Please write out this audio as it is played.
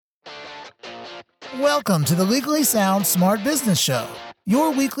Welcome to the Legally Sound Smart Business Show,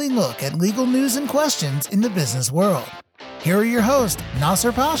 your weekly look at legal news and questions in the business world. Here are your hosts,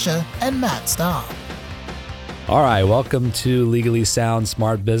 Nasser Pasha and Matt Staub. All right, welcome to Legally Sound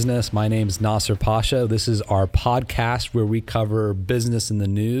Smart Business. My name is Nasser Pasha. This is our podcast where we cover business in the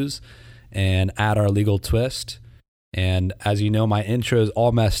news and add our legal twist. And as you know, my intro is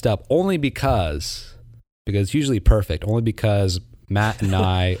all messed up only because it's usually perfect, only because Matt and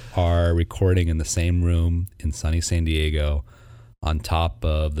I are recording in the same room in sunny San Diego on top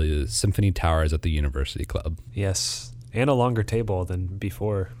of the Symphony Towers at the University Club. Yes, and a longer table than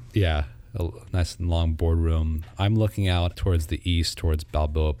before. Yeah, a nice and long boardroom. I'm looking out towards the east, towards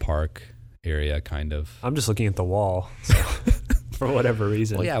Balboa Park area, kind of. I'm just looking at the wall, so for whatever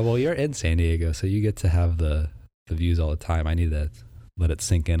reason. Well, you're in San Diego, so you get to have the views all the time. I need to let it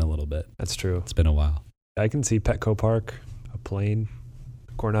sink in a little bit. That's true. It's been a while. I can see Petco Park, a plane,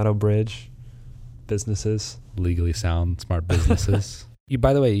 Coronado Bridge, businesses. Legally sound, smart businesses.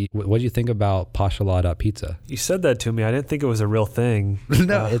 By the way, what do you think about Pashala.pizza? You said that to me. I didn't think it was a real thing.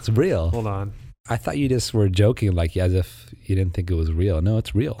 No, it's real. Hold on. I thought you just were joking, like as if you didn't think it was real. No,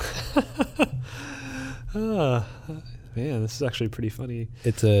 it's real. Man, this is actually pretty funny.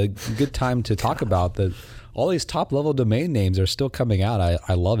 It's a good time to talk about that. All these top level domain names are still coming out.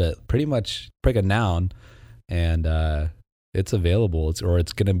 I love it. Pretty much pick a noun and it's available. It's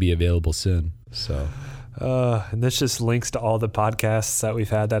going to be available soon. So, and this just links to all the podcasts that we've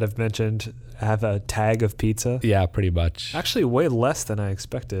had that have mentioned have a tag of pizza. Yeah, pretty much. Actually, way less than I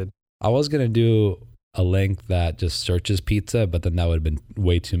expected. I was going to do a link that just searches pizza, but then that would have been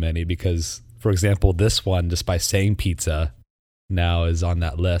way too many because, for example, this one, just by saying pizza, now is on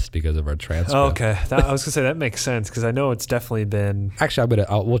that list because of our transcript. Oh, okay. I was going to say that makes sense because I know it's definitely been... Actually,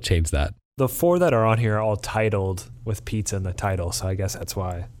 we'll change that. The 4 that are on here are all titled with pizza in the title, so I guess that's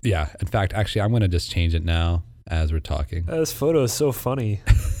why. Yeah. In fact, actually, I'm going to just change it now as we're talking. This photo is so funny.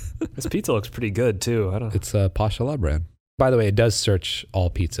 This pizza looks pretty good, too. It's a Pashala brand. By the way, it does search all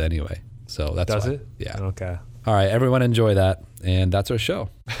pizza anyway, so that's Does why. it? Yeah. Okay. All right, everyone enjoy that, and that's our show.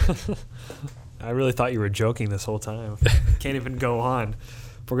 I really thought you were joking this whole time. Can't even go on.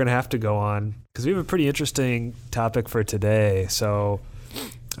 We're going to have to go on because we have a pretty interesting topic for today. So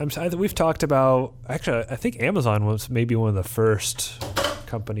we've talked about, actually, I think Amazon was maybe one of the first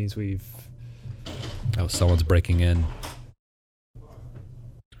companies we've... Oh, someone's breaking in.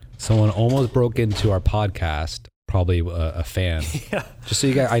 Someone almost broke into our podcast, probably a fan. Yeah. Just so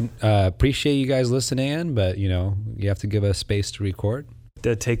you guys, I appreciate you guys listening in, but you have to give us space to record.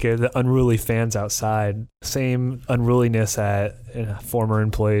 To take care of the unruly fans outside. Same unruliness that former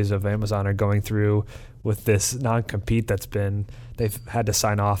employees of Amazon are going through with this non-compete they've had to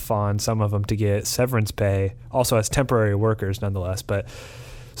sign off on, some of them to get severance pay, also as temporary workers nonetheless. But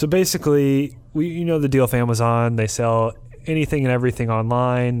so basically, the deal with Amazon, they sell anything and everything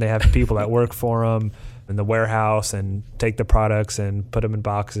online. They have people that work for them in the warehouse and take the products and put them in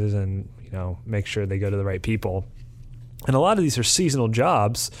boxes and, make sure they go to the right people. And a lot of these are seasonal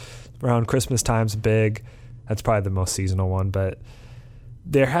jobs. Around Christmas time's big. That's probably the most seasonal one. But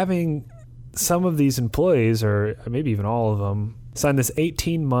they're having some of these employees, or maybe even all of them, sign this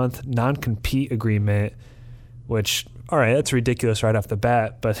 18-month non-compete agreement, which, all right, that's ridiculous right off the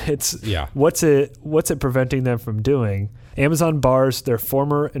bat. But what's it preventing them from doing? Amazon bars their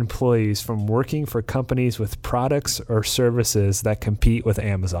former employees from working for companies with products or services that compete with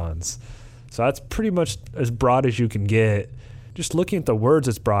Amazon's. So that's pretty much as broad as you can get. Just looking at the words,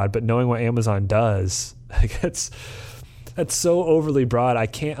 it's broad, but knowing what Amazon does, that's so overly broad. I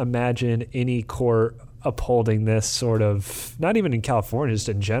can't imagine any court upholding this sort of, not even in California, just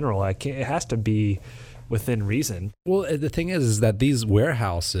in general. It has to be within reason. Well, the thing is that these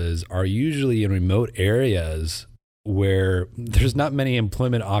warehouses are usually in remote areas where there's not many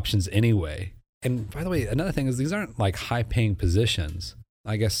employment options anyway. And by the way, another thing is these aren't like high-paying positions.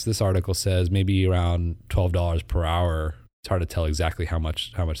 I guess this article says maybe around $12 per hour. It's hard to tell exactly how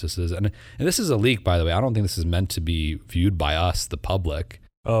much this is. And this is a leak, by the way. I don't think this is meant to be viewed by us, the public.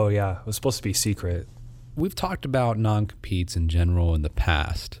 Oh, yeah. It was supposed to be secret. We've talked about non-competes in general in the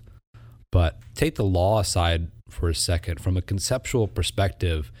past, but take the law aside for a second. From a conceptual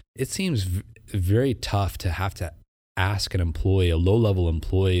perspective, it seems very tough to have to ask an employee, a low-level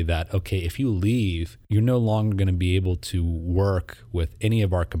employee, that, okay, if you leave, you're no longer going to be able to work with any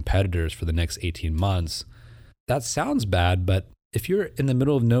of our competitors for the next 18 months. That sounds bad, but if you're in the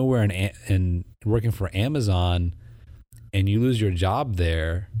middle of nowhere and working for Amazon and you lose your job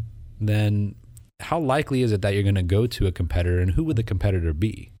there, then how likely is it that you're going to go to a competitor, and who would the competitor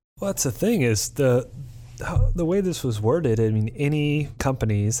be? Well, that's the thing is the way this was worded, I mean, any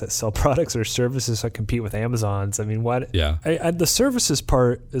companies that sell products or services that compete with Amazon's, I mean, what? Yeah. The services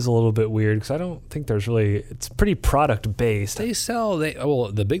part is a little bit weird because I don't think there's really, it's pretty product based.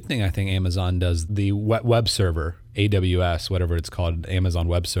 The big thing I think Amazon does, the web server, AWS, whatever it's called, Amazon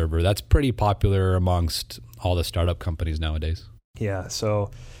Web Server, that's pretty popular amongst all the startup companies nowadays. Yeah.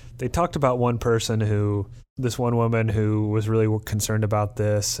 So they talked about this one woman who was really concerned about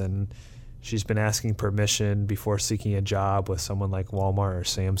this, and she's been asking permission before seeking a job with someone like Walmart or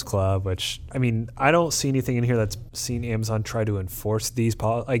Sam's Club, which, I mean, I don't see anything in here that's seen Amazon try to enforce these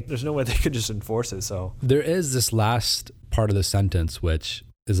policies. Like, there's no way they could just enforce it. So there is this last part of the sentence, which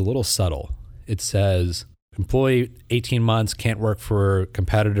is a little subtle. It says, employee 18 months can't work for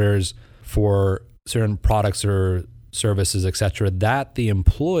competitors for certain products or services, etc., that the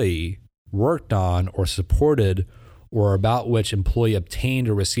employee worked on or supported or about which employee obtained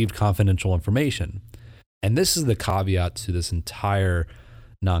or received confidential information. And this is the caveat to this entire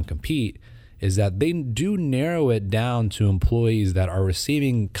non-compete, is that they do narrow it down to employees that are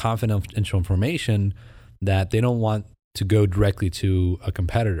receiving confidential information that they don't want to go directly to a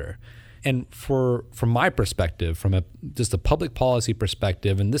competitor. And from my perspective, from just a public policy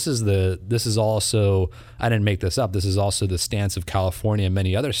perspective, and this is also, I didn't make this up, this is also the stance of California and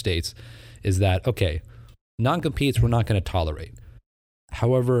many other states, is that, okay, non-competes we're not going to tolerate.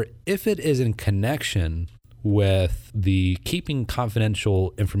 However, if it is in connection with the keeping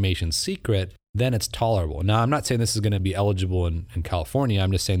confidential information secret, then it's tolerable. Now, I'm not saying this is going to be eligible in California.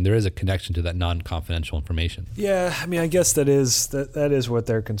 I'm just saying there is a connection to that non-confidential information. Yeah, I mean, I guess that is what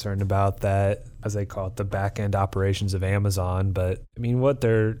they're concerned about, that, as they call it, the back-end operations of Amazon. But, I mean, what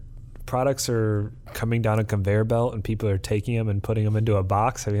their products are coming down a conveyor belt and people are taking them and putting them into a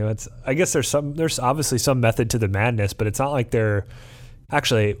box. I mean, I guess there's obviously some method to the madness, but it's not like they're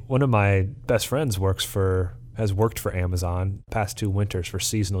actually, one of my best friends has worked for Amazon past 2 winters for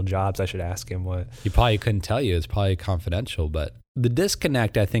seasonal jobs. I should ask him what. He probably couldn't tell you. It's probably confidential, but the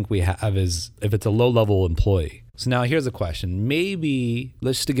disconnect I think we have is if it's a low-level employee. So now here's the question. Maybe,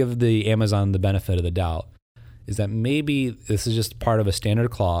 let's just give the Amazon the benefit of the doubt, is that maybe this is just part of a standard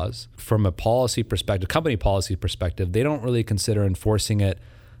clause from a policy perspective, company policy perspective. They don't really consider enforcing it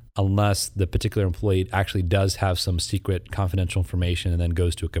unless the particular employee actually does have some secret confidential information and then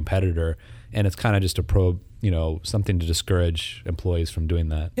goes to a competitor. And it's kind of just a something to discourage employees from doing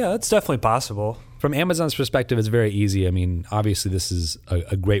that. Yeah, that's definitely possible. From Amazon's perspective, it's very easy. I mean, obviously this is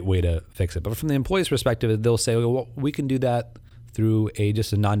a great way to fix it. But from the employee's perspective, they'll say, well, we can do that through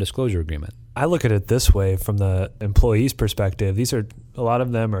just a non-disclosure agreement. I look at it this way from the employee's perspective. A lot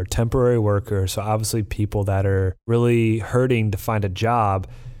of them are temporary workers, so obviously people that are really hurting to find a job.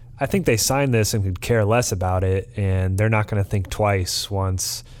 I think they sign this and could care less about it, and they're not going to think twice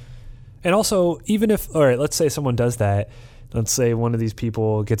once. And also, even if, all right, let's say someone does that. Let's say one of these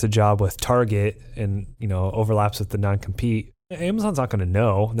people gets a job with Target and, overlaps with the non-compete. Amazon's not going to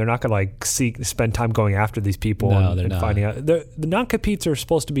know. They're not going to spend time going after these people and finding out. The non-competes are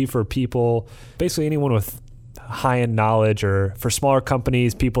supposed to be for people, basically anyone with high-end knowledge, or for smaller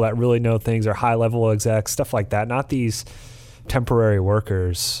companies, people that really know things, or high-level execs, stuff like that. Not these temporary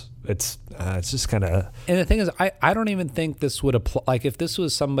workers. It's just kind of. And the thing is, I don't even think this would apply. Like if this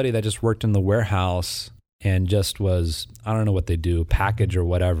was somebody that just worked in the warehouse and just was, I don't know what they do, package or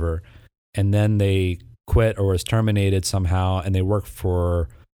whatever, and then they quit or was terminated somehow and they work for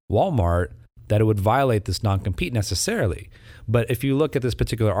Walmart, that it would violate this non-compete necessarily. But if you look at this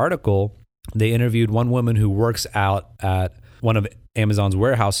particular article, they interviewed one woman who works out at one of Amazon's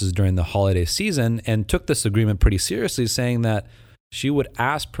warehouses during the holiday season and took this agreement pretty seriously, saying that she would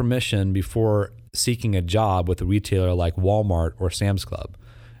ask permission before seeking a job with a retailer like Walmart or Sam's Club.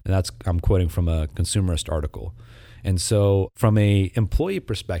 And I'm quoting from a consumerist article. And so from a employee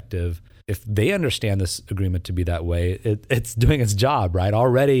perspective, if they understand this agreement to be that way, it's doing its job, right?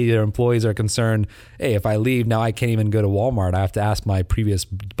 Already their employees are concerned, hey, if I leave, now I can't even go to Walmart. I have to ask my previous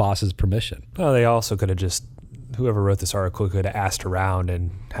boss's permission. Well, they also could have whoever wrote this article could have asked around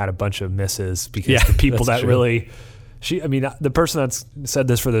and had a bunch of misses, because the people that true. Really... the person that's said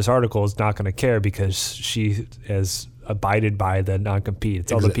this for this article is not going to care because she has abided by the non-compete.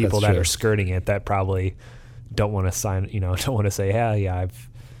 It's all the people that are skirting it that probably don't want to sign, don't want to say, I've.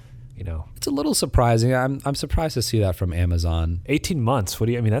 It's a little surprising. I'm surprised to see that from Amazon. 18 months.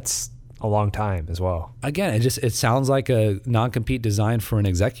 That's a long time as well. Again, it sounds like a non-compete designed for an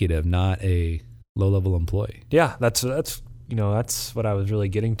executive, not a low-level employee. Yeah, that's what I was really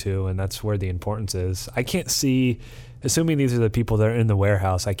getting to, and that's where the importance is. I can't see, assuming these are the people that are in the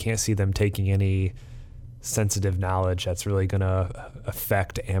warehouse, I can't see them taking any sensitive knowledge that's really going to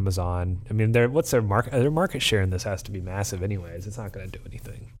affect Amazon. I mean, what's their market? Their market share in this has to be massive anyways. It's not going to do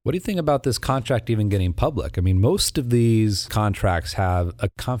anything. What do you think about this contract even getting public? I mean, most of these contracts have a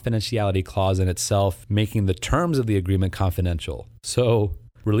confidentiality clause in itself, making the terms of the agreement confidential. So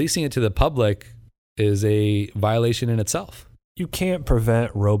releasing it to the public is a violation in itself. You can't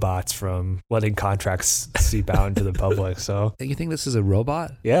prevent robots from letting contracts seep out into the public. So You think this is a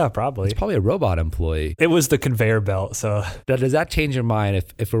robot? yeah, probably. It's probably a robot employee. It was the conveyor belt. So Does that change your mind?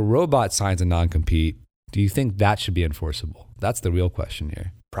 If a robot signs a non-compete, do you think that should be enforceable? That's the real question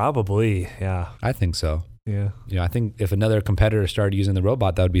here. probably, yeah. I think so. Yeah. I think if another competitor started using the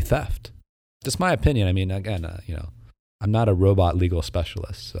robot, that would be theft. Just my opinion. I mean, again, I'm not a robot legal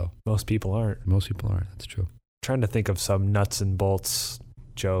specialist, so Most people aren't. most people aren't. That's true. Trying to think of some nuts and bolts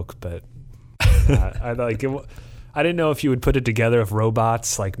joke, but I like it. I didn't know if you would put it together of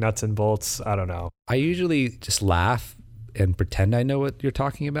robots like nuts and bolts. I don't know. I usually just laugh and pretend I know what you're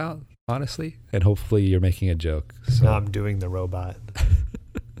talking about, honestly, and hopefully you're making a joke. So Now I'm doing the robot.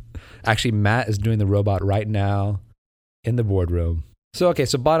 actually, Matt is doing the robot right now in the boardroom. So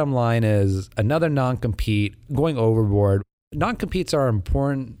bottom line is another non-compete going overboard. Non-competes are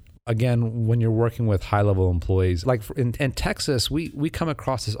important. Again, when you're working with high-level employees, like in Texas, we come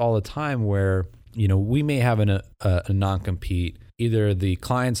across this all the time where, we may have a non-compete. Either the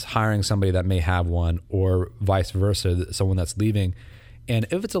client's hiring somebody that may have one or vice versa, someone that's leaving. And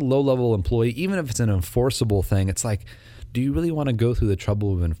if it's a low-level employee, even if it's an enforceable thing, it's like, do you really want to go through the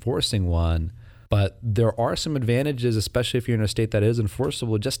trouble of enforcing one? But there are some advantages, especially if you're in a state that is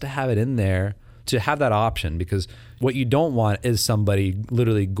enforceable, just to have it in there, to have that option, because what you don't want is somebody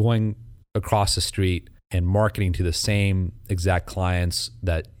literally going across the street and marketing to the same exact clients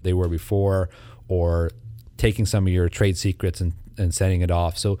that they were before, or taking some of your trade secrets and sending it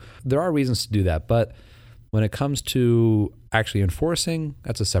off. So there are reasons to do that. But when it comes to actually enforcing,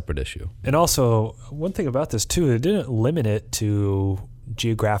 that's a separate issue. And also, one thing about this too, it didn't limit it to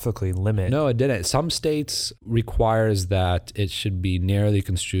geographically limit. No, it didn't. Some states requires that it should be narrowly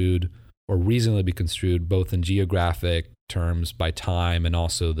construed or reasonably be construed, both in geographic terms by time and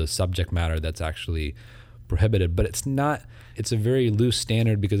also the subject matter that's actually prohibited. But it's a very loose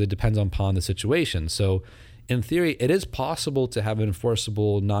standard because it depends upon the situation. So in theory, it is possible to have an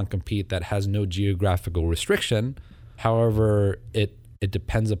enforceable non-compete that has no geographical restriction. However, it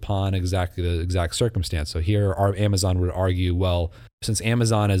depends upon exactly the exact circumstance. So here, our Amazon would argue, well, since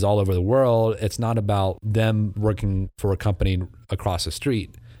Amazon is all over the world, it's not about them working for a company across the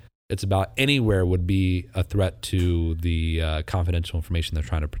street. It's about anywhere would be a threat to the confidential information they're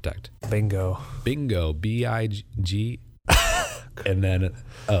trying to protect. Bingo. B-I-G, and then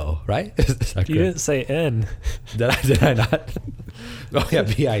O, right? You didn't say N. Did I not? Oh yeah,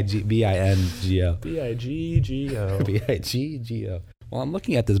 B-I-N-G-O. B-I-G-G-O. B-I-G-G-O. Well, I'm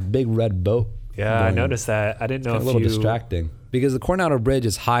looking at this big red boat. Yeah, I noticed that. I didn't know It's if a little you... distracting because the Coronado Bridge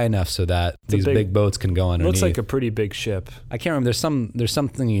is high enough so that these big boats can go underneath. Looks like a pretty big ship. I can't remember. There's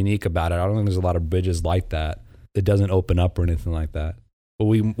something unique about it. I don't think there's a lot of bridges like that. It doesn't open up or anything like that. But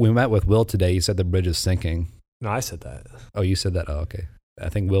we met with Will today. He said the bridge is sinking. No, I said that. Oh, you said that? Oh, okay. I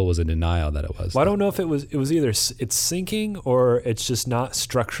think Will was in denial that it was. Well, I don't know if it was either it's sinking or it's just not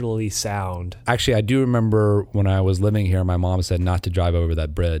structurally sound. Actually, I do remember when I was living here, my mom said not to drive over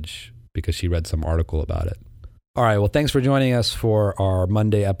that bridge because she read some article about it. All right. Well, thanks for joining us for our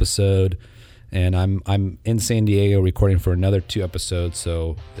Monday episode. And I'm in San Diego recording for another 2 episodes.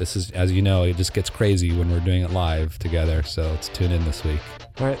 So this is, as you know, it just gets crazy when we're doing it live together. So let's tune in this week.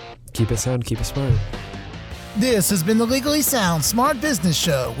 All right. Keep it sound, keep it smart. This has been the Legally Sound Smart Business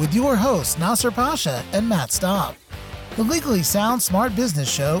Show with your hosts, Nasser Pasha and Matt Staub. The Legally Sound Smart Business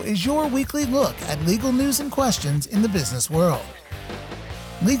Show is your weekly look at legal news and questions in the business world.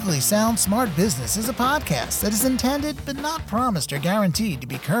 Legally Sound Smart Business is a podcast that is intended but not promised or guaranteed to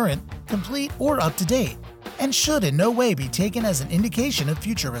be current, complete, or up to date, and should in no way be taken as an indication of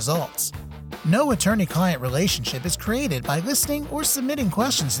future results. No attorney-client relationship is created by listening or submitting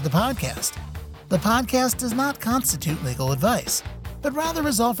questions to the podcast. The podcast does not constitute legal advice, but rather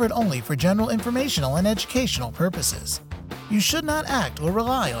is offered only for general informational and educational purposes. You should not act or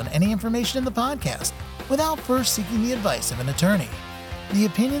rely on any information in the podcast without first seeking the advice of an attorney. The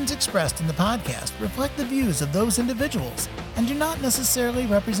opinions expressed in the podcast reflect the views of those individuals and do not necessarily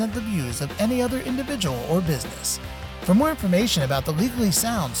represent the views of any other individual or business. For more information about the Legally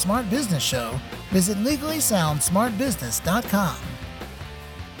Sound Smart Business Show, visit LegallySoundSmartBusiness.com.